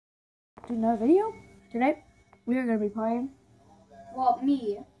to another video. Today, we are going to be playing. Well,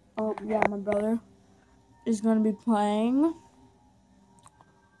 me. Oh, yeah, my brother is going to be playing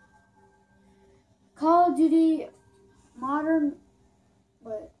Call of Duty Modern.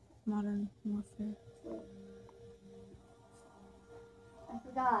 What? Modern Warfare. I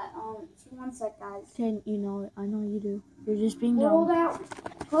forgot. 1 sec, guys. Okay, you know it. I know you do. You're just being Call dumb.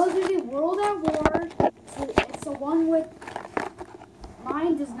 of Duty World at War. It's the one with.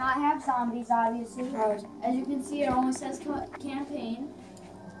 Mine does not have zombies, obviously. As you can see, it only says campaign.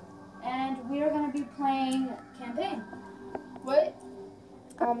 And we are going to be playing campaign. What?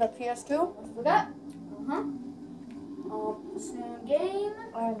 On the PS2? Forgot. Soon game.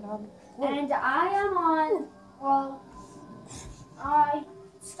 And I am on. Well, I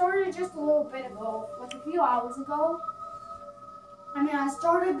started just a little bit ago, like a few hours ago. I mean, I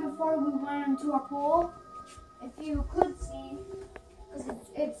started before we went into our pool. If you could see,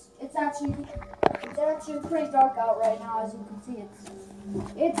 because it's actually pretty dark out right now, as you can see.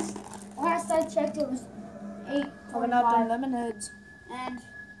 It's last I checked, it was 8:45. Coming out the lemonades. And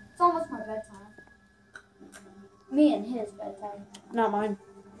it's almost my bedtime. Me and his bedtime. Not mine.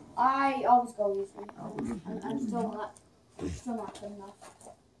 I always go easy. I'm still not good enough.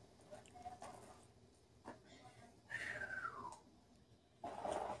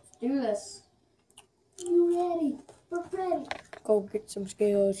 Let's do this. You ready? We're ready. Go get some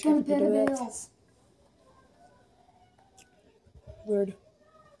scales. Gonna pay the bills. Weird.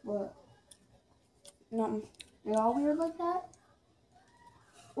 What? Nothing. You're all weird like that?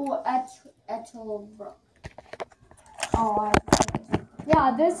 Oh, Etchelbrook. Oh,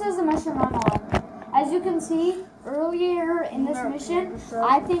 yeah, this is a mission I'm on. As you can see, earlier in this mission,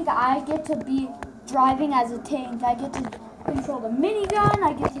 I think I get to be driving as a tank. I get to control the minigun.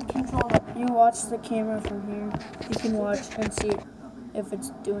 I get to control the... You watch the camera from here. You can watch and see if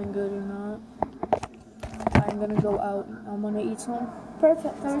it's doing good or not. I'm going to go out. I'm going to eat some.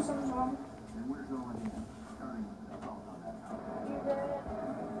 Perfect. There's something wrong.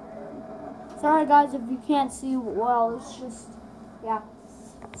 Sorry guys if you can't see well, it's just, yeah.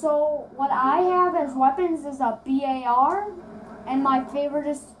 So what I have as weapons is a BAR, and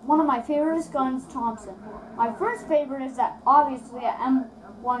one of my favorite guns, Thompson. My first favorite is obviously a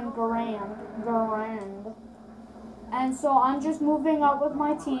M1 Garand. And so I'm just moving up with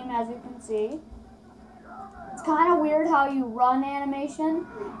my team, as you can see. It's kind of weird how you run animation,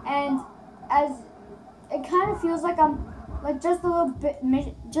 and as it kind of feels like I'm like just a little bit,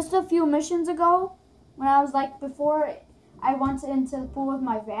 just a few missions ago, when I was like, before I went into the pool with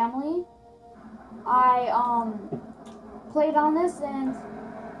my family, I played on this, and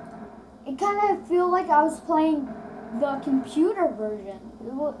it kind of feel like I was playing the computer version.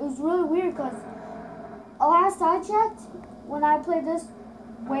 It was really weird, because last I checked, when I played this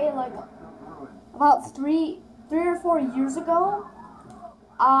way, like about three or 4 years ago,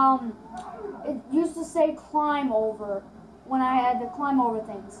 it used to say climb over when I had to climb over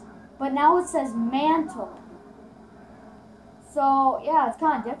things, but now it says mantle. So yeah, it's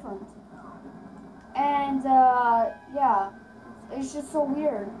kind of different, and yeah, it's just so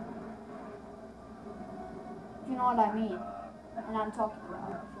weird, if you know what I mean, and I'm talking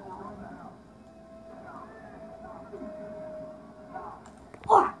about, if you know.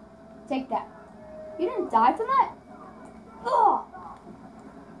 Oh, take that. You didn't die from that? Oh!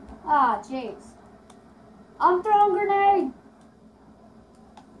 Ah, jeez. I'm throwing grenade!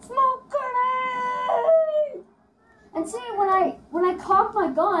 Smoke grenade! And see, when I cock my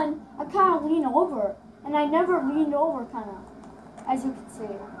gun, I kind of lean over. And I never leaned over, kind of, as you can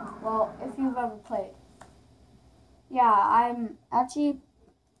see. Well, if you've ever played. Yeah, I'm actually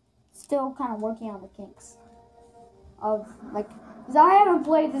still kind of working on the kinks. Of, like, because I haven't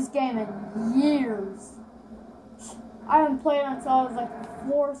played this game in years. I haven't played it until I was like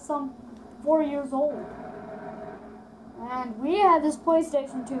 4 years old. And we had this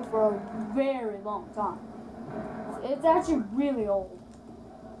PlayStation 2 for a very long time. It's actually really old.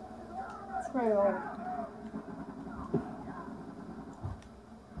 It's pretty old.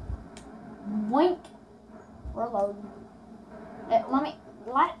 Wink. We're loading.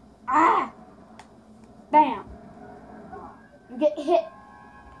 Bam. You get hit.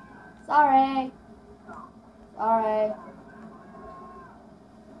 Sorry. Sorry.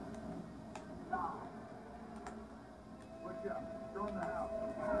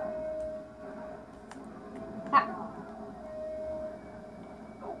 Ha.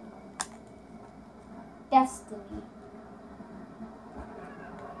 Destiny.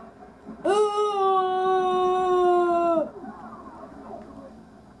 Ooh.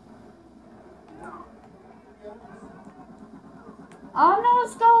 I'm no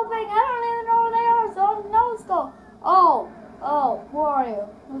scope moving. I don't even know where they are. So no scope. Oh, who are you?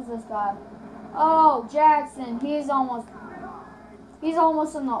 Who's this guy? Oh, Jackson. He's almost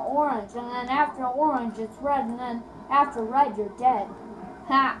in the orange, and then after orange it's red, and then after red you're dead.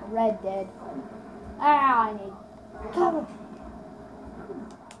 Ha! Red dead. Ah, I need cover.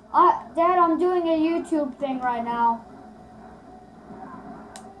 Dad, I'm doing a YouTube thing right now.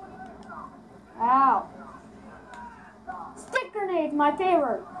 Ow. Stick grenades, my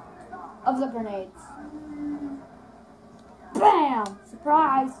favorite of the grenades. Bam!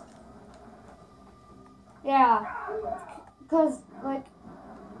 Surprise! Yeah. Because, like,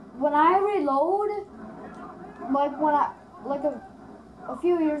 when I reload, like a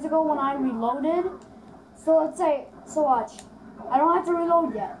few years ago when I reloaded, so let's say, so watch, I don't have to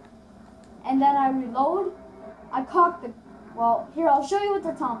reload yet. And then I reload, I cock the, well, here, I'll show you with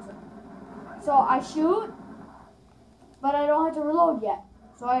the Thompson. So I shoot, but I don't have to reload yet.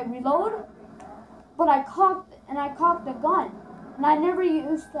 So I reload, but I cock the gun. And I never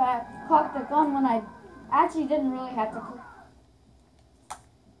used to cock the gun when I actually didn't really have to,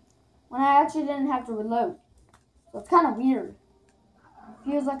 when I actually didn't have to reload. So it's kind of weird.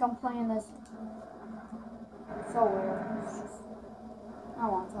 Feels like I'm playing this. So weird. It's just, I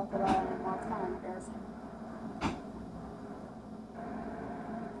don't want to talk about it anymore. It's kind of embarrassing.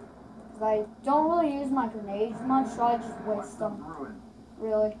 Because I don't really use my grenades much, so I just waste them.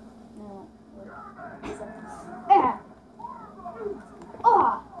 Really. No. Ah!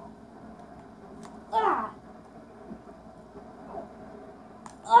 Ah! Ah!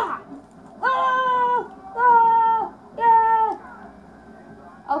 Ah! Ah! Ah! Yeah!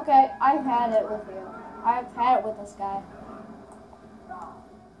 Okay, I've had it with you. I've had it with this guy.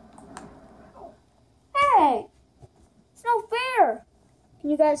 Hey! It's no fair! Can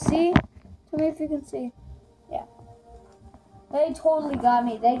you guys see? Tell me if you can see. Yeah. They totally got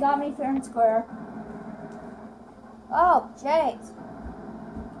me. They got me fair and square. Oh, James.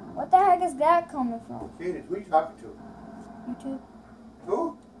 What the heck is that coming from? Phoenix, who are you talking to? YouTube.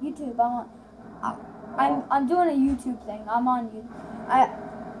 Who? YouTube. I'm doing a YouTube thing. I'm on YouTube.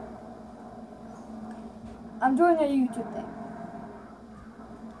 I'm doing a YouTube thing.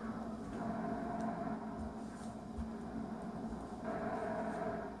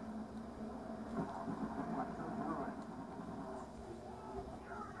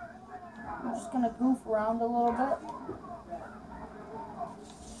 I'm just gonna goof around a little bit.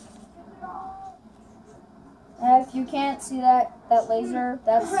 And if you can't see that laser,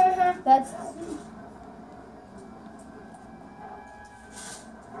 that's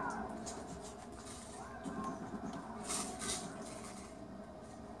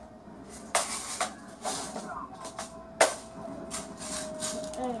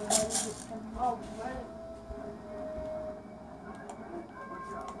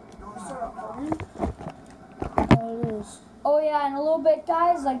oh yeah, in a little bit,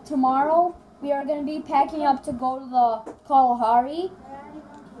 guys, like tomorrow, we are going to be packing up to go to the Kalahari.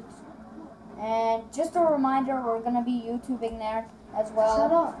 And just a reminder, we're going to be YouTubing there as well.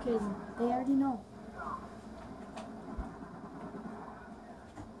 Shut up, Kaden. They already know.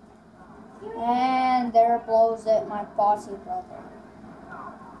 And there blows it, my bossy brother.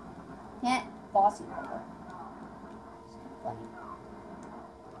 Yeah, bossy brother. Funny.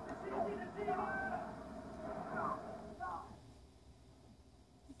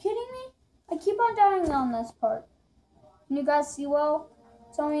 You kidding me? I keep on dying on this part. Can you guys see well?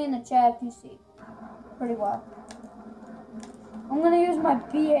 Tell me in the chat if you see pretty well. I'm gonna use my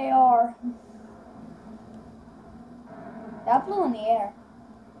BAR. That blew in the air.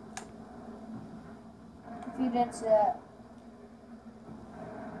 If you didn't see that.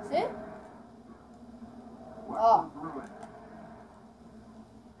 See? Oh.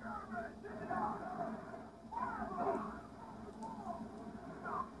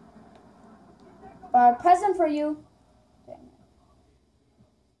 A present for you. Dang it.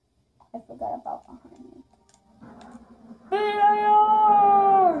 I forgot about behind me.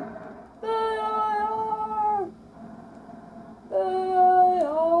 BAR! BAR!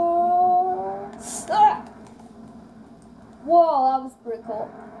 BAR! Ah! Whoa, that was pretty cool.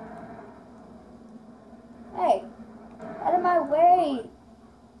 Hey, out of my way,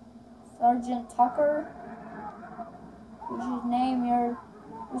 Sergeant Tucker. We should name your.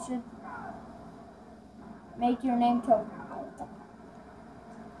 We should make your name to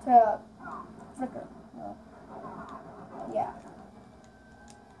Fricker. Yeah.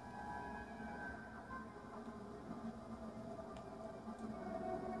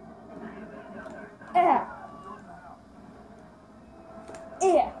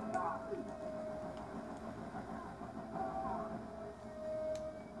 Yeah.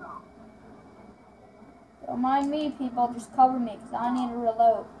 Don't mind me, people. Just cover me, because I need to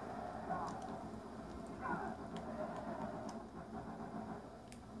reload.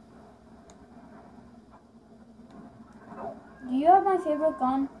 Do you have my favorite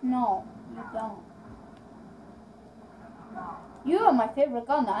gun? No, you don't. You have my favorite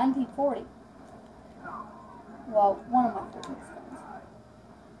gun, the MP40. Well, one of my favorite guns.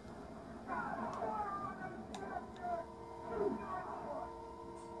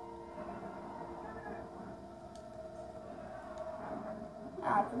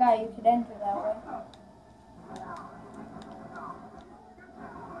 I forgot you could enter that way.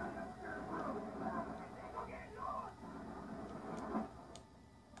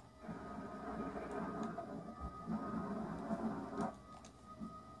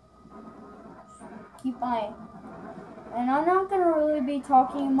 Keep my... And I'm not going to really be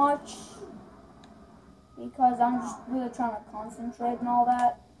talking much because I'm just really trying to concentrate and all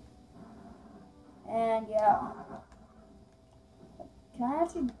that. And yeah. Can I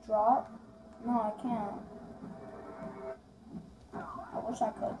actually drop? No, I can't. I wish I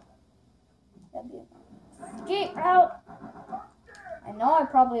could. That'd be get out! I know I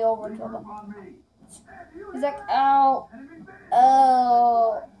probably overkilled him. He's like, ow.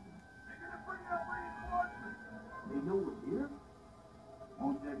 Oh.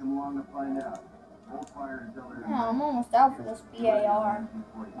 Won't take them long to find out. Hold fire until they're... Yeah, I'm almost out for this BAR.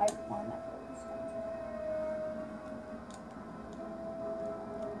 Like one of my favorites.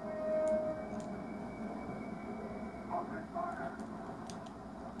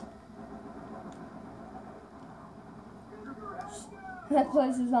 That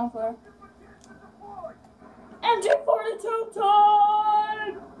place is on fire. MG42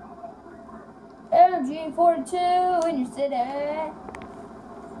 time! MG42 in your city.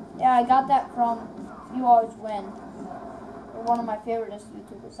 Yeah, I got that from You Always Win. They're one of my favorite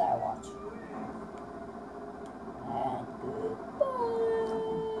YouTubers that I watch. And goodbye.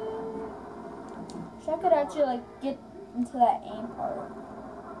 Wish I could actually like get into that aim part.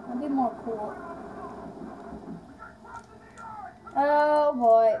 That'd be more cool. Oh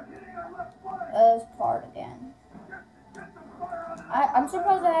boy. This part again. I'm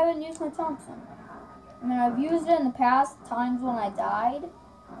surprised I haven't used my Thompson. I mean, I've used it in the past times when I died,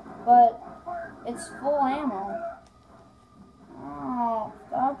 but it's full ammo. Oh,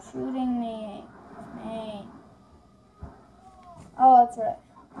 stop shooting me. Man. Oh, that's right.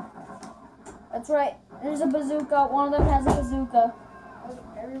 That's right. There's a bazooka. One of them has a bazooka.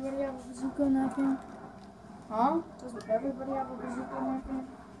 Doesn't everybody have a bazooka in that game? Huh? Doesn't everybody have a bazooka in that game?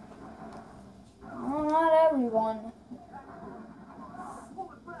 Well, not everyone.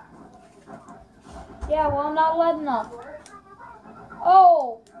 Yeah, well, I'm not letting up.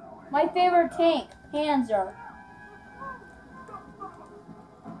 Oh, my favorite tank, Panzer.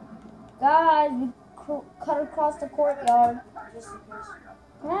 Guys, we cut across the courtyard.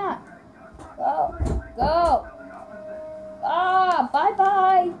 Come on. Go. Go. Ah,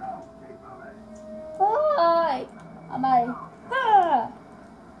 bye-bye. Bye. I'm out of ah.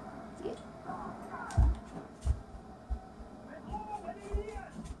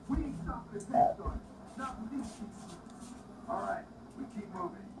 Alright, we keep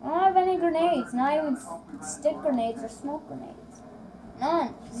moving. I don't have any grenades, not even stick grenades or smoke grenades.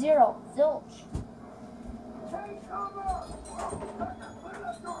 None. Zero. Zilch. Take cover!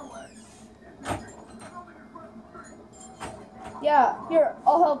 Yeah, here,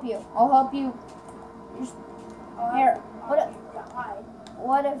 I'll help you. I'll help you. Just, here.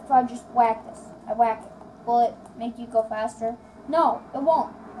 What if I just whack this? I whack it. Will it make you go faster? No, it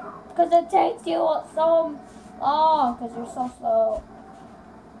won't. Because it takes you so long, because you're so slow.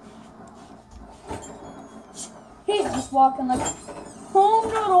 He's just walking like,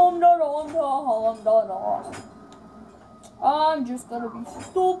 I'm just gonna be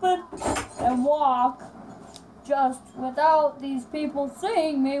stupid and walk just without these people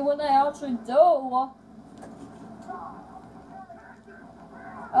seeing me when they actually do.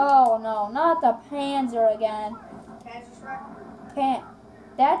 Oh no, not the Panzer again.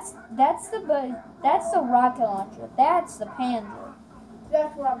 That's the rocket launcher. That's the Panzer.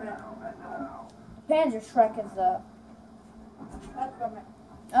 That's what I meant. Panzer Shrek is the. That's what I meant.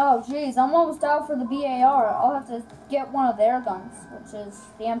 Oh jeez, I'm almost out for the BAR. I'll have to get one of their guns, which is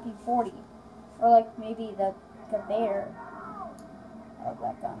the MP40, or like maybe the Bear. I love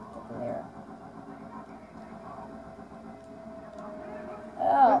that gun, the Bear.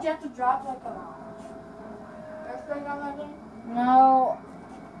 Oh. Don't you have to drop like a airstrike on that thing? No.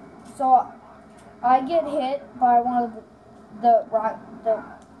 So I get hit by one of the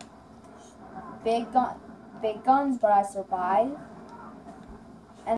big guns, but I survive.